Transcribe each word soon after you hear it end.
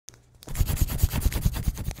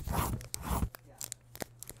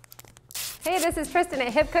Hey, this is Tristan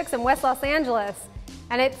at Hip Cooks in West Los Angeles,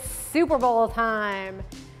 and it's Super Bowl time.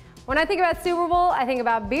 When I think about Super Bowl, I think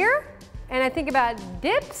about beer, and I think about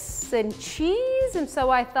dips and cheese, and so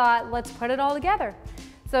I thought, let's put it all together.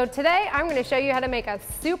 So today, I'm gonna show you how to make a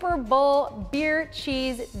Super Bowl beer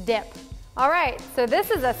cheese dip. All right, so this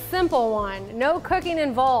is a simple one. No cooking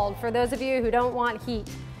involved for those of you who don't want heat.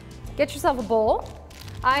 Get yourself a bowl.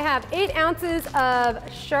 I have 8 ounces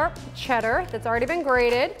of sharp cheddar that's already been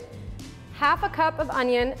grated, half a cup of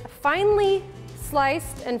onion, finely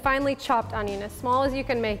sliced and finely chopped onion, as small as you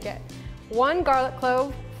can make it. 1 garlic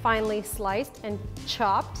clove, finely sliced and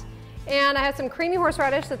chopped. And I have some creamy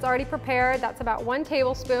horseradish that's already prepared. That's about 1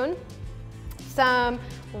 tablespoon. Some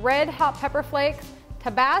red hot pepper flakes,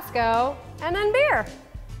 Tabasco, and then beer.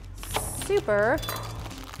 Super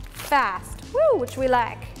fast, woo, which we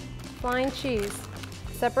like. Flying cheese.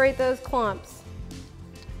 Separate those clumps.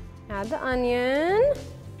 Add the onion.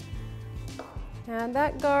 Add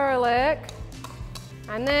that garlic.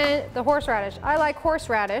 And then the horseradish. I like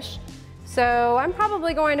horseradish, so I'm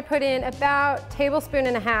probably going to put in about 1.5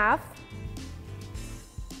 tablespoons.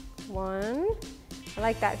 1. I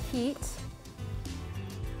like that heat.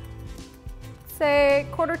 Say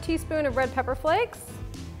 1/4 teaspoon of red pepper flakes.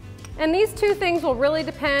 And these 2 things will really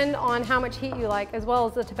depend on how much heat you like, as well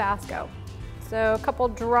as the Tabasco. So a couple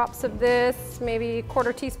drops of this, maybe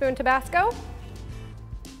 1/4 teaspoon Tabasco.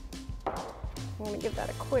 I'm gonna give that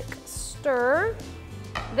a quick stir.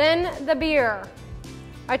 Then the beer.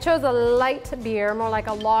 I chose a light beer, more like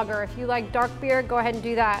a lager. If you like dark beer, go ahead and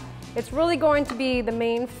do that. It's really going to be the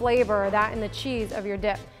main flavor, that and the cheese of your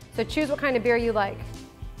dip. So choose what kind of beer you like.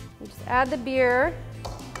 You just add the beer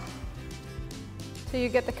till you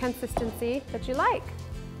get the consistency that you like.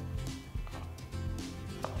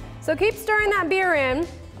 So keep stirring that beer in,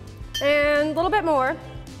 and a little bit more.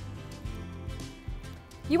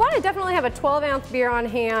 You want to definitely have a 12-ounce beer on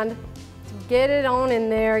hand to get it on in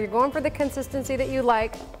there. You're going for the consistency that you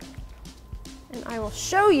like. And I will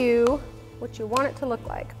show you what you want it to look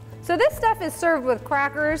like. So this stuff is served with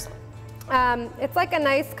crackers. It's like a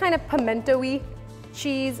nice kind of pimento-y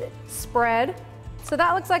cheese spread. So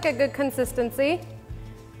that looks like a good consistency.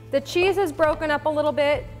 The cheese is broken up a little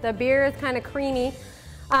bit. The beer is kind of creamy,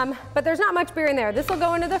 but there's not much beer in there. This will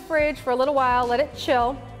go into the fridge for a little while, let it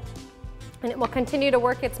chill, and it will continue to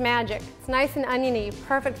work its magic. It's nice and oniony,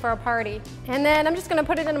 perfect for a party. And then I'm just gonna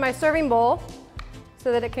put it into my serving bowl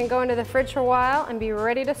so that it can go into the fridge for a while and be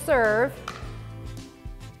ready to serve.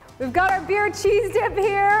 We've got our beer cheese dip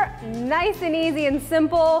here, nice and easy and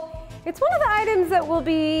simple. It's one of the items that will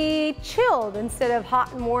be chilled instead of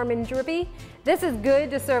hot and warm and drippy. This is good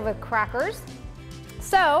to serve with crackers.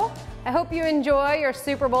 So, I hope you enjoy your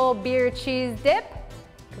Super Bowl beer cheese dip,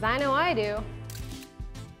 because I know I do.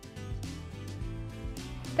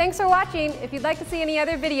 Thanks for watching. If you'd like to see any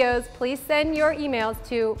other videos, please send your emails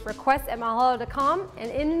to request@mahalo.com, and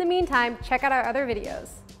in the meantime, check out our other videos.